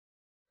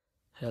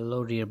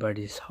Hello, dear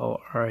buddies. How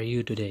are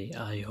you today?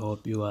 I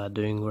hope you are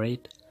doing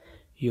great.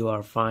 You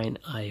are fine.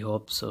 I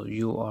hope so.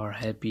 You are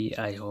happy.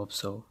 I hope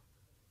so.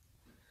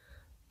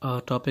 Our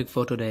topic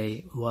for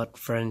today: what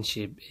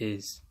friendship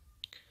is.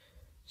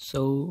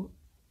 So,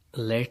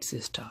 let's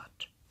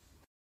start.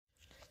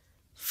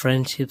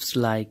 Friendships,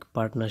 like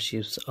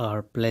partnerships,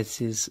 are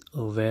places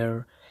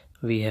where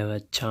we have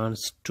a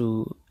chance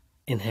to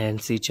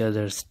enhance each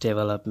other's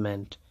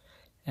development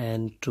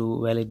and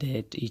to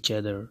validate each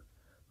other.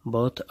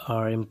 Both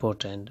are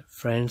important.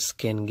 Friends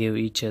can give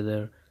each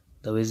other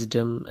the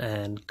wisdom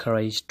and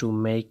courage to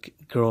make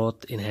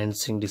growth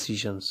enhancing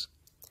decisions,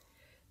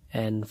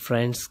 and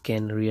friends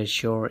can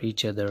reassure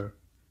each other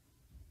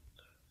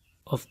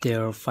of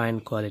their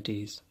fine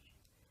qualities.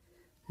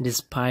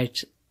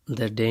 Despite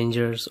the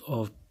dangers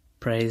of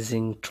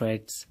praising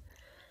traits,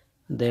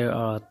 there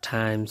are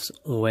times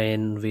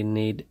when we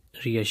need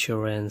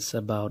reassurance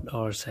about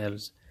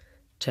ourselves.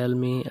 Tell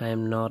me I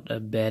am not a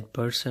bad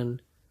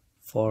person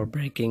for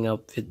breaking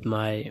up with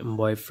my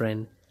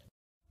boyfriend.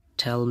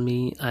 Tell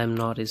me I'm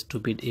not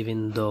stupid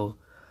even though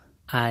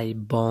I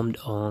bombed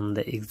on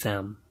the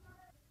exam.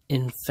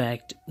 In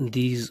fact,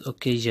 these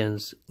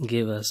occasions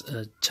give us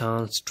a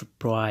chance to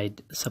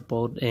provide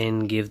support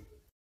and give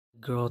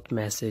growth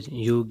message.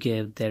 You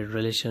gave that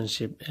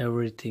relationship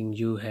everything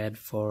you had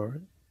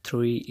for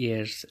 3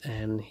 years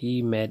and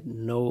he made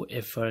no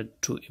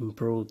effort to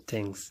improve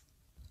things.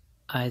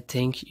 I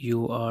think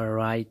you are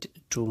right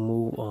to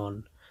move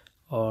on.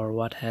 Or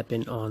what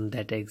happened on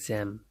that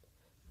exam?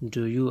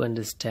 Do you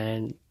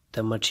understand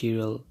the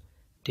material?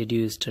 Did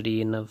you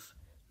study enough?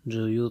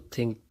 Do you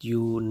think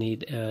you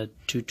need a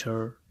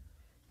tutor?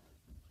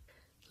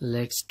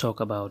 Let's talk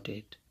about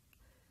it.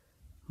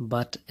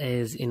 But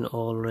as in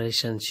all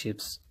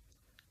relationships,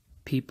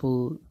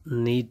 people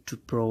need to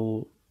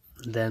prove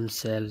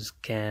themselves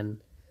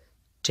can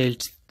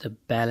tilt the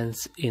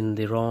balance in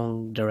the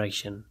wrong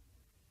direction.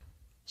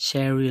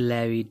 Sherry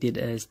Levy did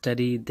a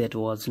study that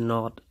was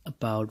not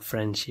about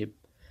friendship,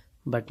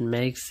 but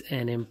makes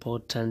an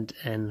important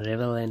and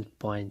relevant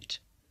point.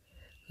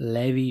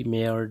 Levy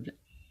measured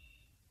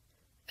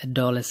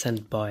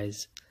adolescent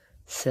boys'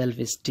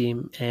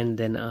 self-esteem and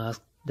then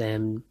asked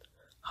them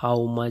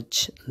how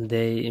much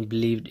they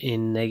believed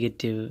in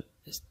negative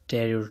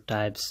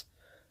stereotypes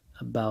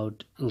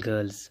about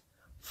girls.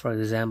 For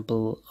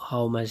example,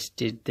 how much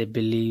did they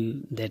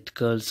believe that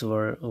girls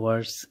were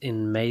worse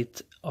in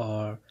math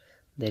or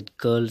that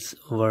girls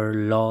were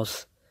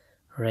less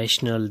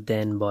rational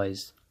than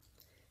boys.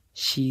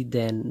 She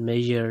then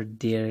measured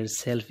their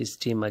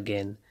self-esteem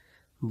again.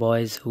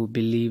 Boys who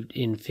believed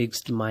in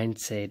fixed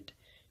mindset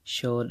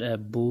showed a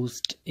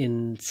boost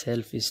in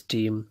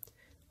self-esteem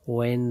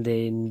when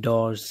they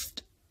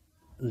endorsed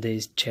the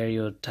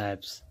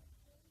stereotypes,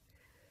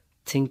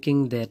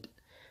 thinking that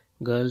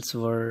girls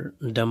were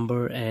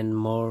dumber and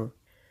more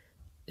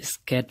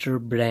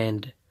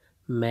scatterbrained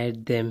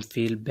made them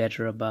feel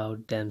better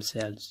about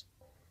themselves.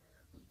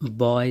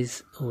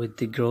 Boys with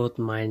the growth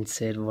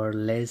mindset were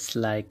less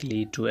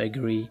likely to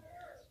agree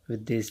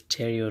with these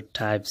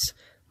stereotypes,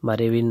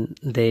 but even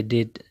they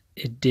did,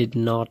 it did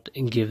not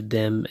give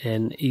them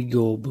an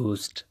ego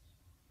boost.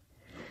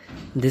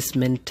 This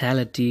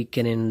mentality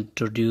can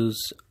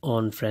introduce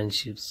on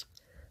friendships.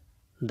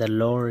 The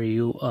lower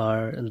you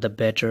are, the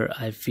better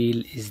I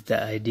feel is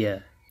the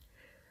idea.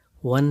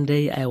 One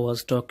day I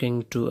was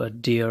talking to a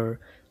dear,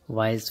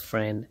 wise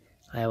friend.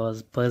 I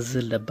was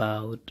puzzled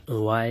about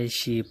why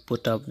she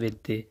put up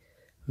with the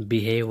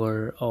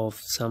behavior of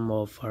some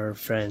of her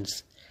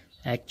friends.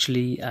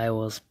 Actually, I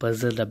was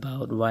puzzled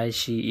about why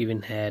she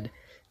even had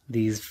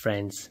these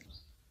friends.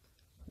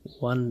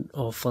 One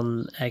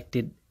often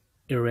acted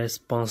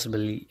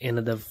irresponsibly,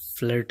 another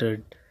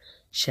flirted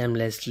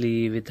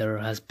shamelessly with her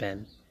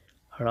husband.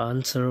 Her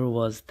answer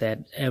was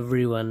that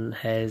everyone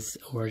has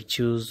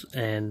virtues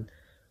and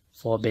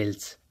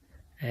foibles,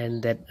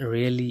 and that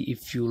really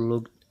if you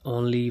looked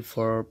only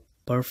for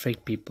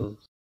perfect people,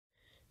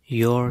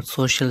 your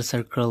social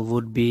circle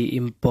would be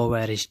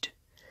impoverished.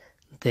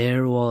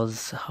 There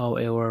was,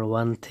 however,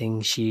 one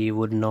thing she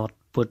would not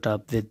put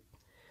up with: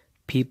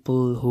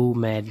 people who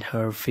made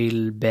her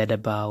feel bad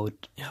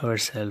about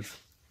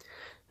herself.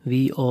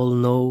 We all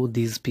know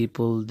these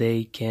people.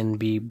 They can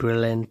be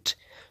brilliant,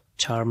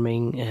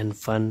 charming and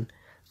fun,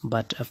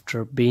 but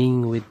after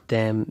being with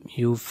them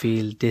you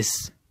feel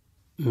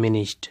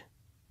diminished.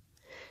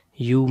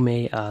 You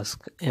may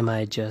ask, am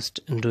I just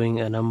doing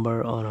a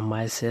number on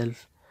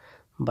myself?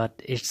 But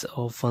it's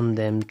often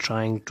them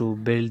trying to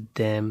build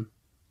them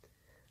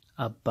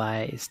up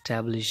by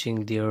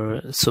establishing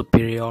their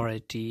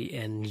superiority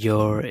and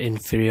your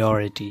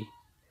inferiority.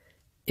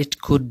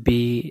 It could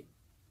be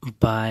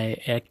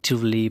by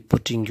actively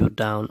putting you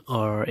down,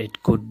 or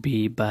it could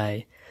be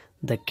by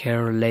the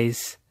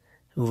careless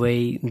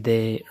way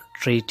they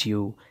treat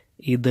you.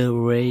 Either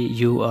way,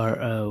 you are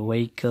a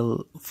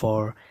vehicle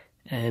for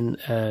and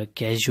a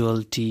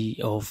casualty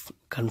of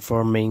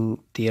confirming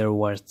their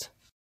worth.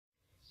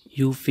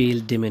 You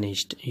feel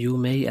diminished. You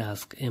may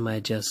ask, am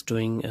I just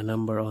doing a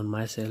number on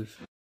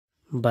myself?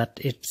 but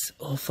it's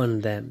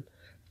often them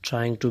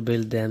trying to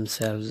build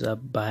themselves up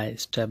by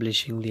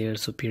establishing their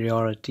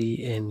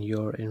superiority and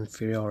your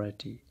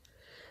inferiority.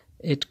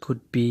 It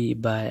could be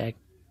by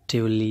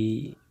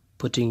actively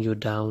putting you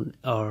down,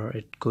 or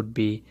it could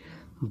be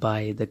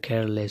by the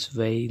careless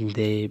way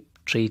they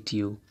treat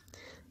you.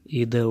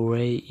 Either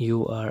way,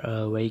 you are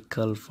a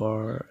vehicle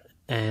for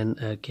and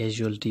a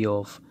casualty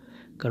of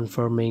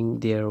confirming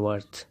their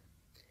worth.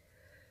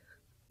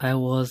 I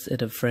was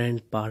at a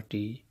friend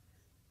party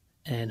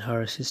and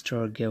her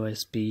sister gave a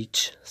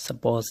speech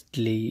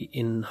supposedly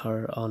in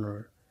her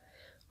honor.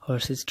 Her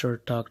sister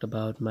talked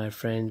about my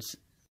friend's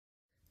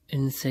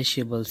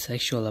insatiable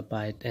sexual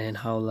appetite and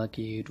how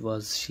lucky it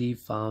was she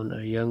found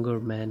a younger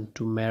man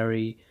to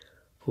marry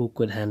who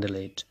could handle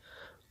it.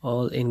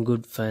 All in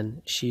good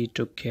fun, she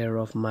took care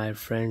of my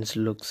friend's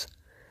looks,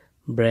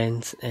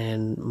 brains,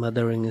 and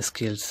mothering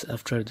skills.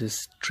 After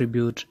this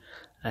tribute,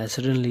 I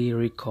suddenly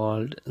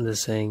recalled the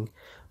saying,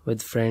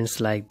 with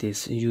friends like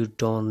this, you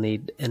don't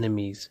need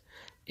enemies.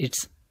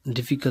 It's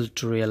difficult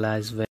to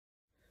realize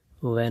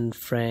when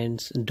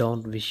friends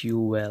don't wish you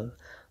well.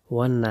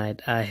 One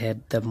night I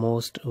had the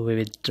most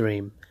vivid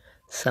dream.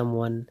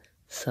 Someone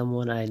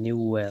I knew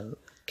well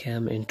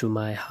came into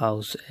my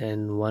house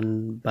and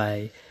one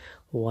by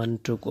one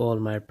took all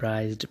my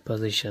prized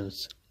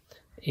possessions.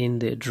 In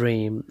the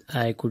dream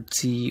I could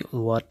see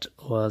what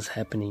was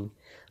happening,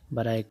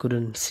 but I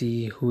couldn't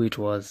see who it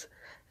was.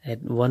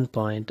 At one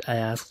point I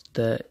asked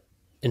the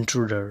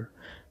intruder,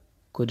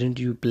 couldn't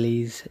you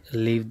please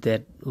leave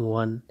that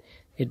one?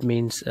 It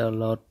means a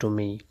lot to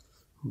me.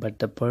 But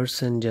the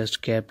person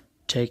just kept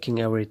taking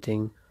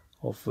everything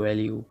of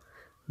value.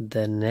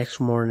 The next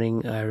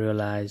morning I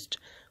realized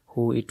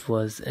who it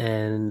was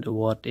and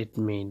what it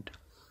meant.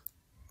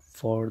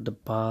 For the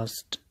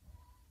past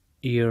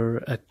year,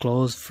 a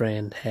close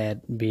friend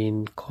had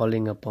been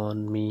calling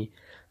upon me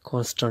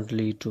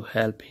constantly to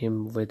help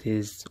him with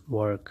his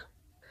work.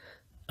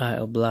 I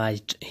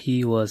obliged.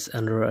 He was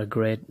under a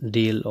great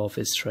deal of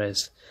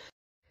stress,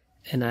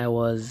 and I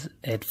was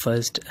at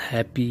first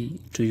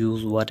happy to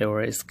use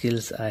whatever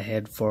skills I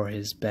had for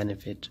his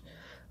benefit,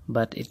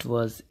 but it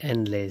was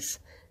endless.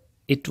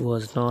 It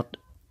was not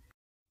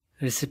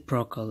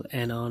reciprocal,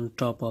 and on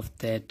top of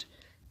that,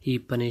 he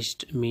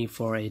punished me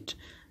for it.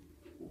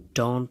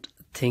 Don't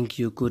think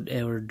you could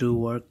ever do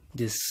work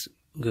this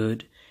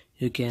good.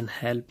 You can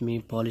help me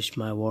polish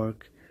my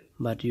work,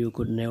 but you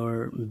could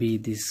never be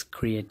this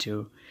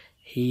creative.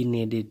 He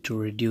needed to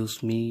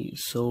reduce me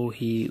so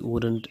he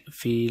wouldn't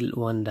feel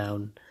one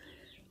down.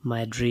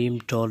 My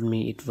dream told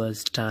me it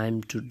was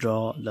time to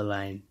draw the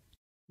line.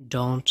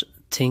 Don't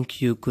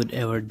think you could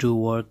ever do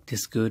work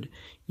this good.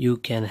 You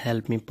can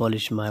help me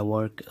polish my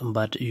work,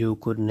 but you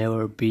could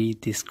never be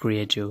this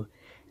creative.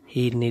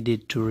 He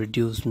needed to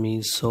reduce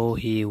me so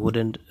he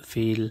wouldn't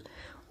feel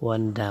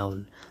one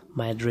down.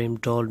 My dream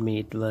told me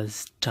it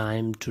was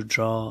time to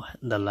draw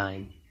the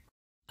line.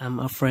 I'm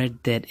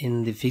afraid that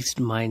in the fixed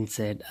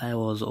mindset, I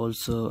was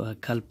also a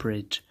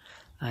culprit.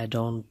 I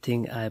don't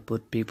think I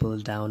put people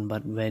down,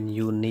 but when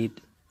you need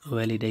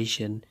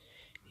validation,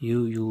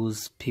 you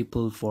use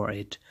people for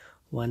it.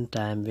 One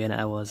time when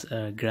I was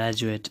a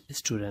graduate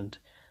student,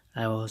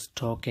 I was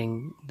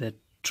talking the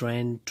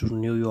train to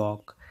New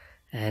York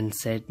and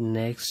sat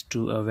next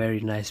to a very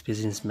nice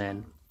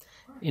businessman.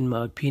 In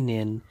my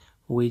opinion,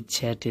 we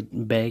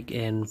chatted back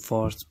and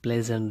forth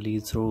pleasantly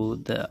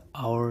through the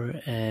hour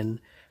and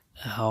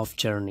a half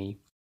journey.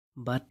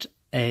 But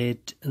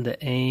at the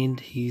end,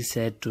 he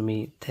said to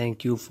me,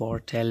 thank you for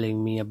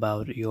telling me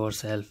about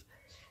yourself.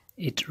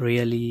 It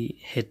really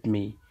hit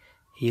me.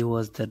 He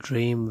was the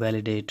dream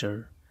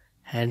validator.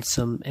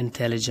 Handsome,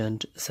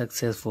 intelligent,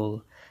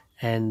 successful,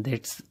 and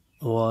that's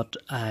what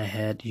I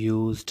had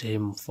used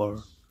him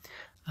for.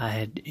 I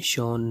had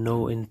shown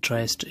no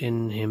interest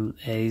in him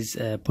as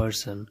a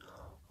person,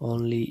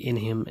 only in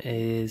him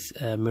as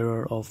a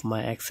mirror of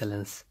my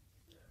excellence.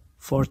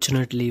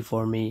 Fortunately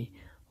for me,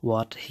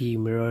 what he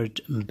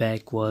mirrored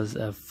back was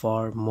a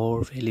far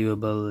more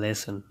valuable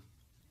lesson.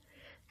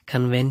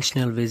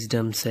 Conventional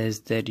wisdom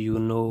says that you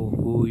know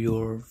who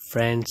your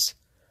friends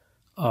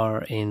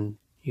are in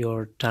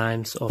your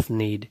times of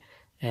need,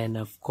 and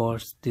of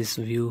course, this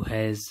view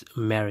has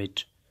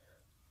merit.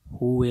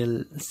 Who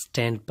will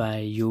stand by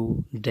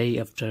you day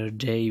after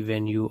day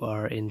when you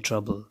are in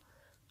trouble?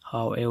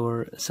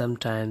 However,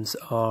 sometimes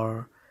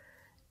or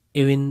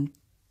even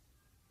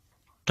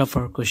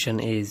tougher question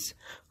is,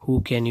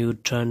 who can you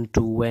turn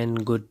to when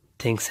good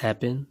things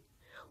happen?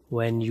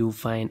 When you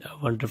find a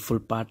wonderful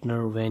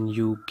partner, when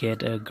you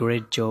get a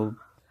great job,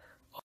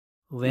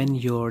 when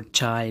your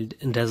child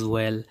does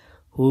well,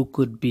 who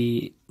could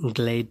be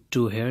glad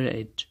to hear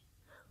it?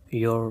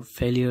 Your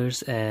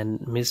failures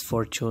and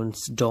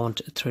misfortunes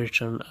don't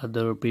threaten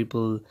other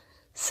people's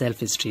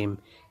self-esteem.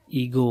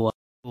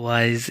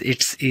 Ego-wise,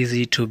 it's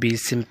easy to be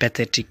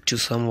sympathetic to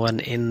someone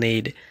in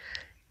need.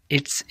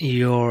 It's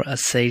your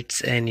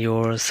assets and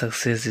your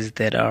successes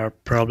that are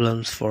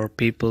problems for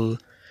people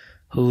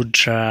who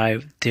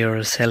drive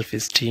their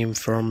self-esteem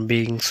from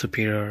being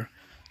superior.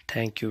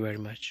 Thank you very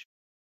much.